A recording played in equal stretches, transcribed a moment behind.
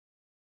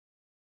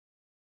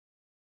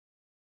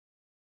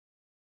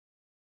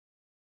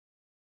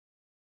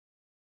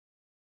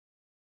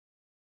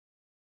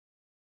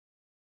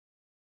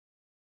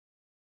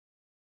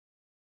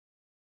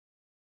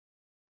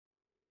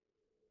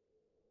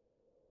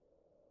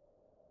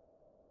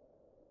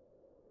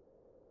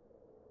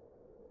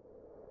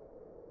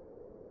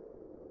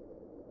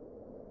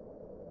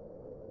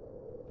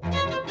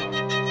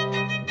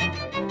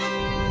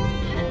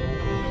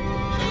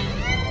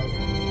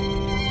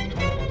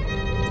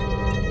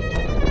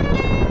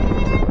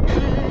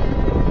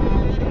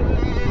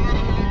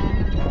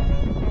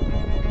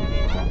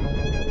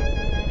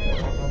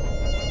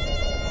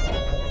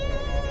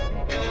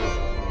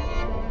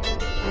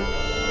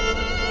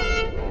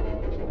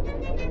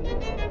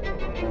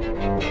Thank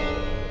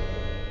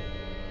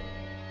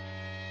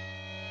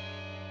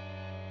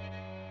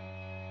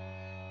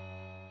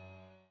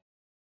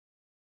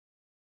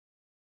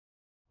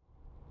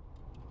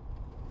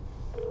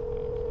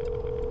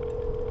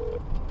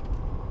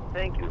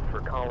you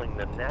for calling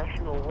the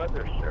National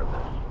Weather Service.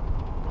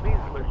 Please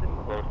listen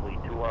closely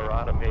to our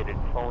automated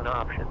phone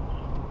options.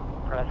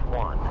 Press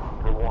 1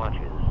 for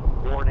watches,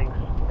 warnings,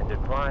 and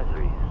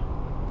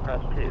advisories.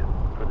 Press 2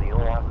 for the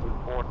Oahu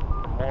Port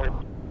for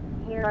more.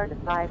 Here are the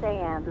 5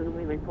 a.m.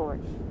 buoy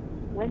reports.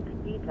 Wind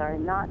speeds are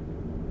not.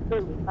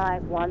 Buoy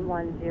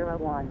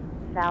 51101,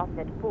 south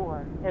at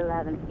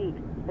 411 feet,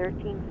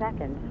 13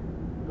 seconds.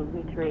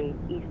 Buoy 3,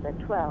 east at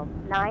 12,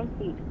 9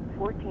 feet,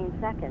 14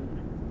 seconds.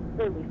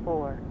 Buoy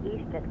 4,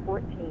 east at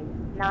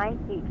 14, 9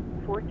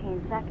 feet,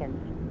 14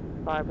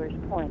 seconds. Barber's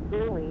Point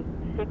Buoy,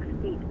 6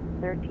 feet,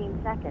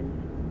 13 seconds.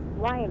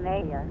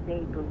 Waimea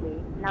Bay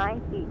Buoy,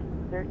 9 feet,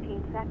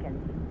 13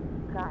 seconds.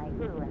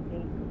 Kailua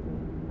Bay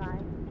Buoy, 5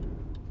 feet.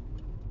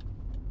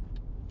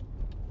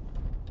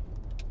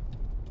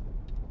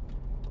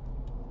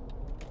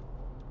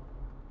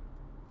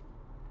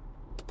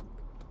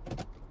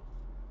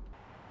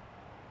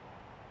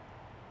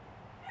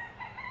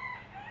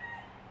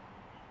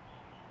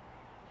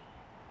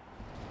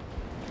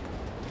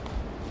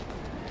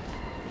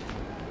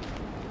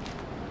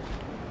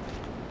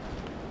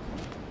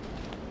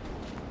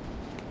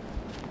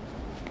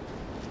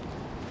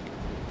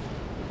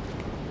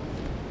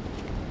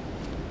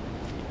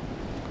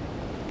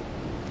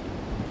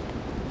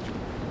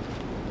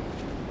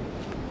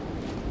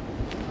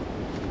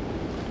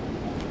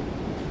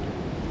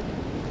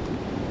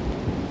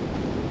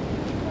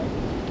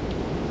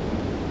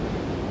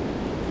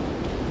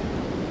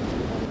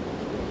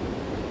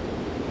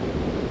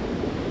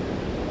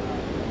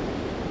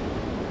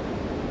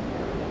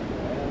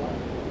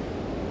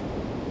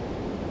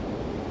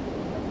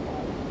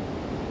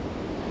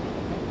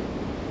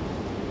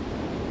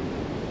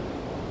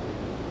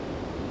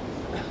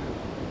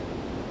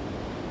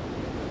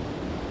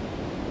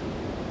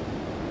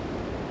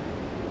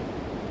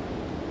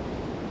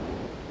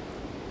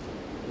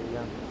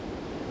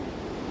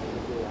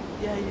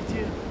 Yeah, you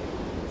too.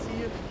 See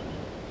you.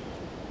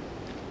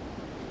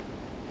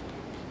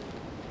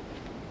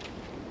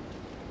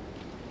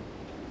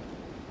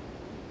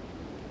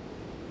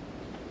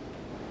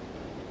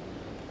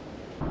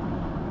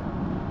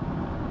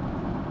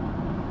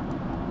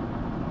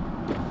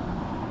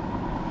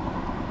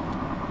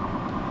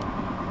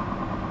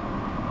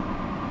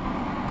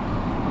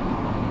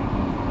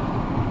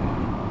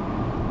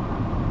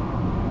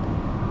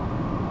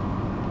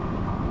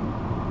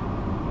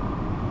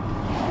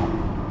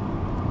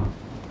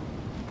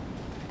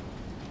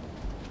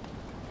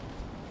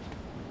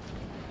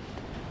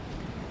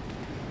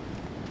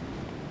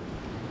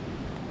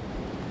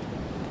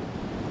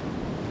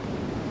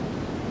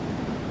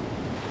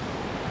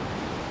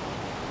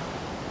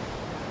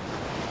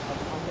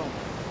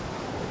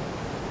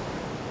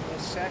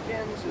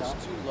 seconds is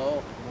too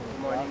low. Good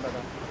morning,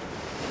 brother.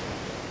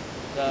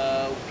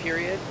 The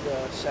period,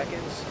 the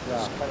seconds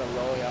is kind of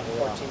low,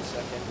 14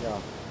 seconds. Yeah.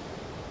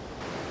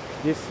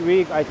 This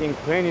week, I think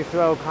plane is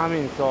well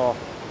coming, so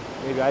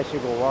maybe I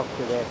should go walk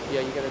today.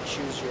 Yeah, you gotta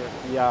choose your...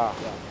 Yeah.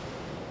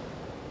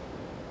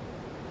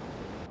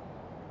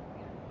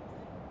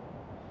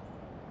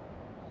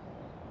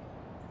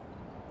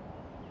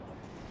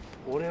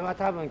俺は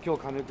多分今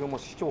日亀君も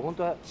今日本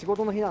当は仕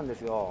事の日なんで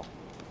すよ。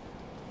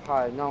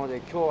はい、なので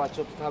今日は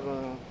ちょっと多分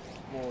も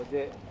う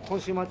で今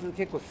週末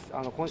結構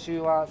今週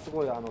はす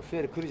ごいスウェ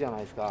ール来るじゃな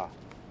いですか。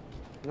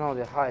なの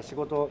ではい仕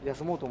事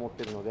休もうと思っ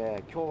てるの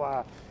で今日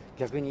は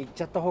逆に行っ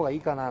ちゃった方がい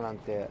いかななん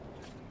て。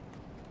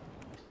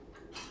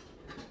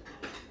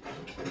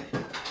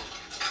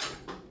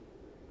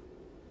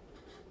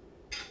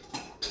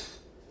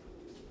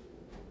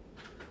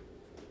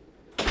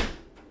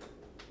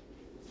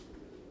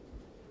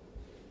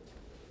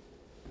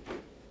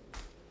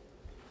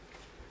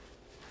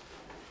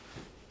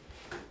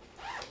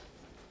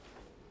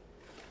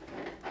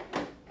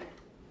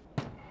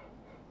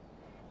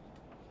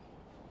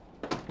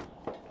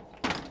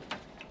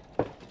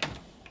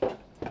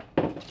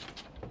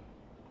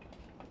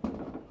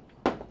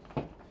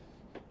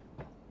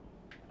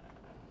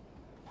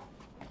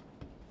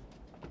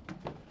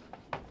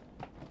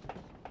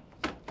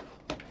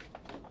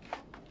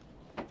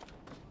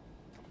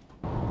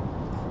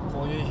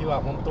こういう日は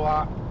本当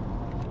は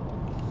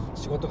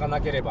仕事がな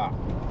ければ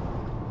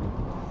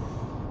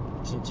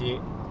一日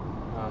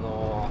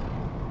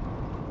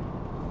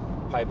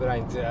パイプラ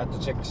インずっと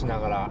チェックしな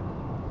がら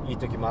いい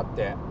時もあっ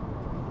て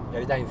や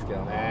りたいんですけ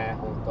どね。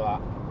本当は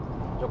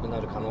良く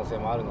なる可能性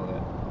もあるので。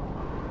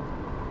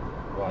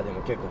うわで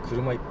も結構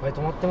車いっぱい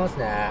止まってます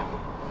ね。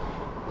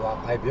うわ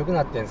パイプ良く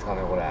なってんですか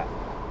ねこれ。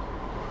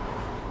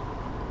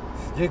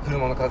すげえ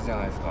車の数じゃ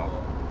ないですか。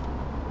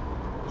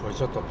これ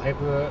ちょっとパイ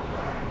プ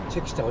チェ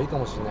ックした方がいいか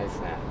もしれないで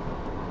すね。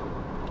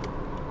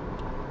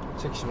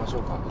チェックしましょ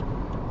うか。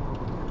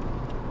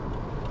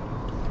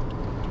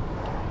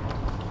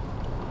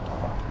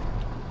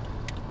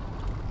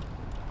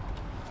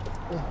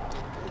ど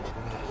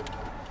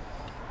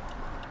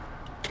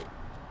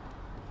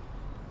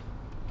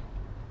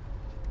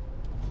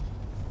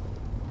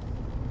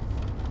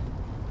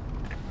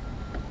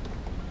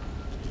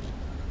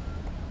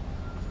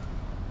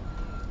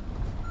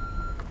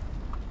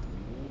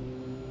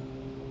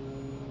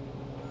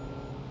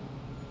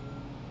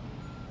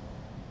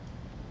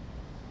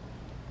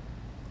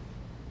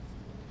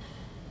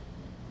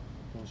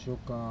うしよう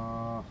か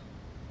な。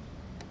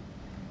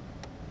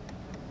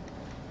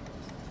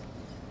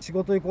仕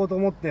事行こうと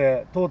思っ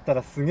て通った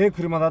らすげえ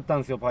車だった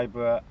んですよ、パイ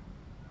プ。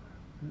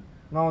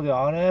なので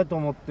あれと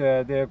思っ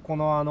て、でこ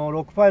の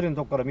ロックパイルの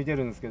とこから見て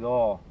るんですけ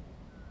ど、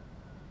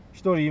1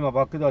人今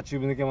バックドアチュ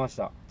ーブ抜けまし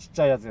た。ちっち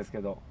ゃいやつです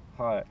けど、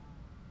は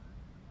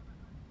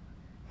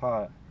い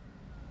はい。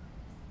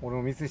俺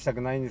もミスした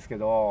くないんですけ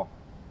ど、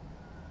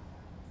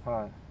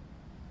は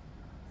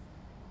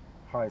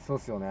いはい、そうっ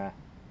すよね。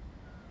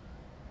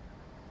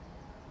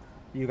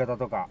夕方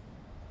とか、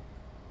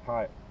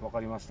はい、わか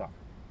りました。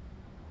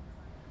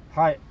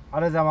はい、あ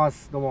りがとうございま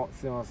す。どうも、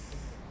すみません。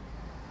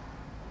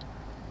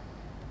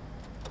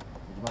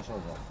行きましょう、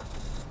じゃ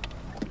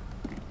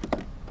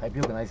あ。パイプ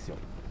良くないですよ、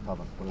多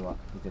分これは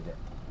見てて。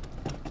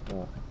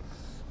も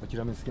う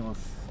諦めつけま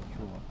す、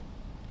今日は。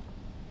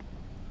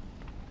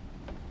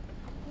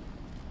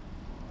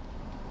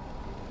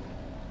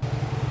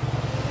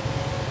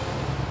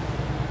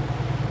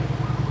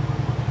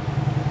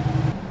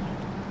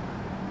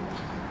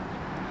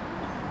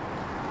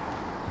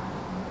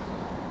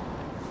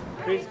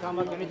Please come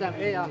back anytime.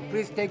 Hey,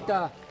 please take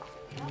the.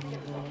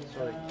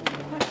 Sorry.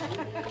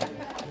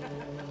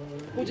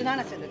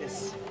 57セントで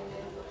す。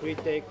Please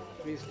take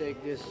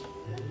this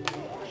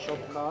shop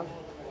card.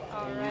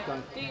 And you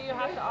can. Do you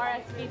have the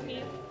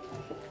RSVP?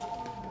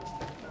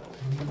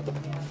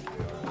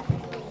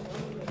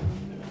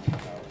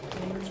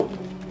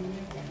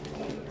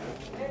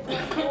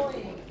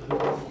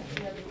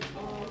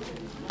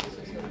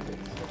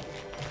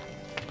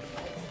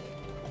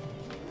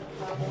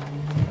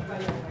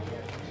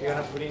 You're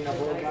gonna put in a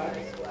board bag.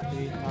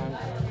 3 times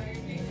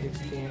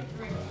 16.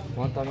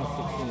 1 times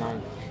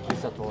 69. This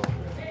is a total.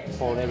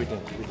 For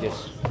everything with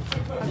this.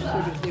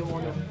 Absolutely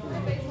wonderful.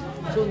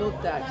 So no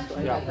tax. So I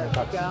Yeah, got that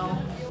tax. down.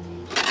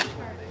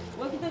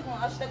 脇田君明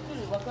日来る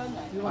わかん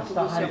ない。 You want to 明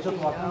go 日、はい、ちょっ surfing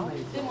とわかん now? ない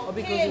です。でも Oh,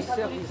 経 because 営 his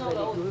確 surf 率 is の方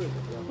が very 多い。 good.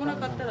 来な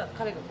かったら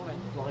彼が来ない。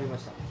わかりま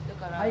した。だ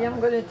から。 I am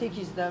gonna take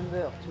his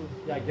number too.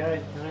 Yeah,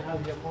 Garrett, can I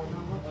have your phone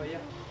number? Oh yeah.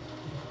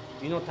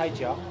 You know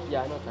Taichi, huh?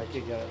 Yeah, I know that. Okay,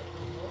 Garrett.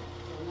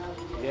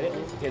 Get it?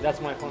 Okay,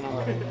 that's my phone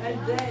number.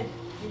 And then.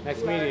 Nice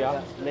to meet you,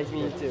 huh? Nice to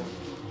meet you too.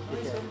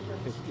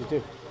 You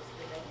too.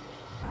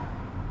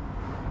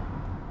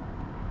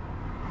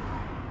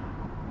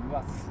 う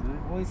わ、す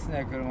ごいっす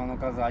ね、車の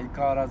数、相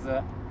変わらず。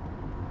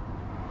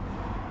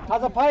How's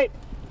the pipe?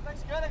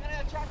 Looks good. I'm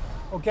gonna check.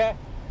 Okay.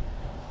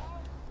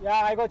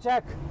 Yeah, I go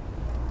check. This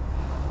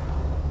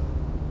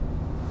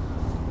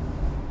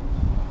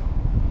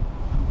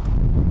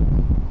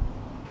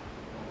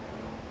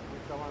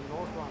one,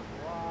 north one. う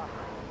わー、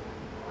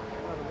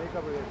今のメイクア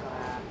ップでしたね。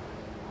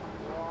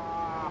う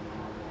わ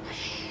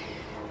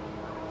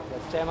ー、や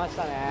っちゃいまし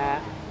たね。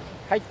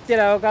入って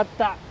らよかっ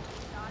た。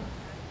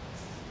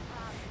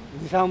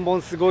2、3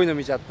本すごいの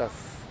見ちゃったっ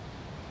す。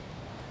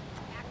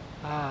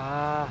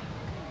ああ、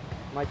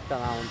参った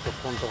な、ほんとこ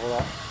このところ。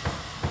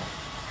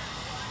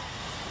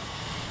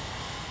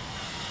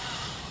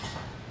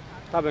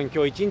多分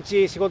今日一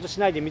日仕事し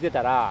ないで見て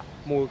たら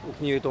もうお気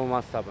に入りと思い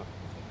ます、多分。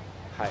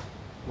はい、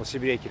もうし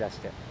びれ切らし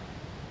て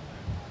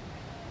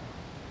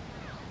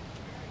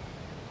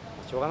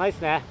しょうがないで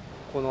すね。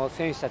この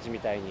選手たちみ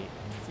たいに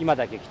今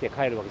だけ来て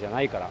帰るわけじゃ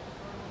ないから。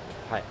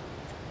はい、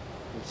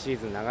シー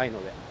ズン長いの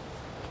で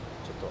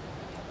ちょっと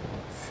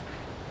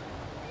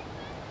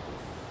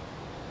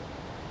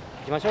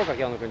行きましょうか、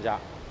清野君。じゃあ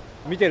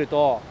見てる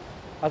と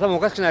頭お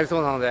かしくなりそ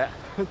うなので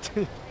本当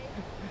に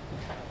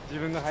自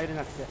分が入れ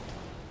なくて。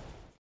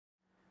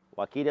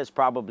Wakita is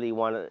probably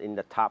one in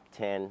the top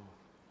 10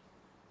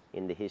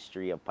 in the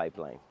history of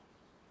pipeline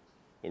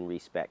in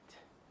respect.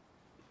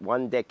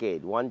 1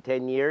 decade,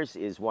 10 years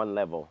is one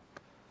level.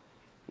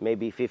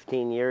 Maybe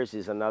 15 years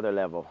is another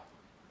level.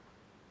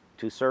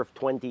 To surf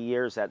 20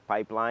 years at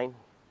pipeline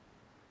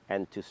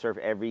and to surf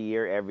every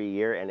year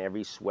and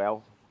every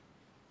swell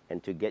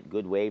and to get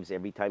good waves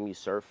every time you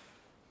surf,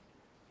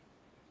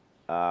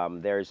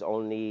 there's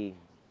only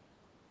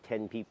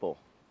 10 people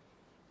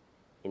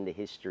in the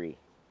history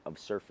of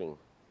surfing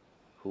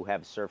who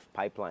have surfed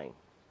pipeline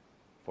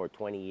for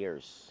 20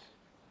 years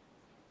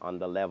on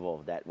the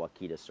level that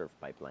Wakita surfed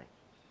pipeline.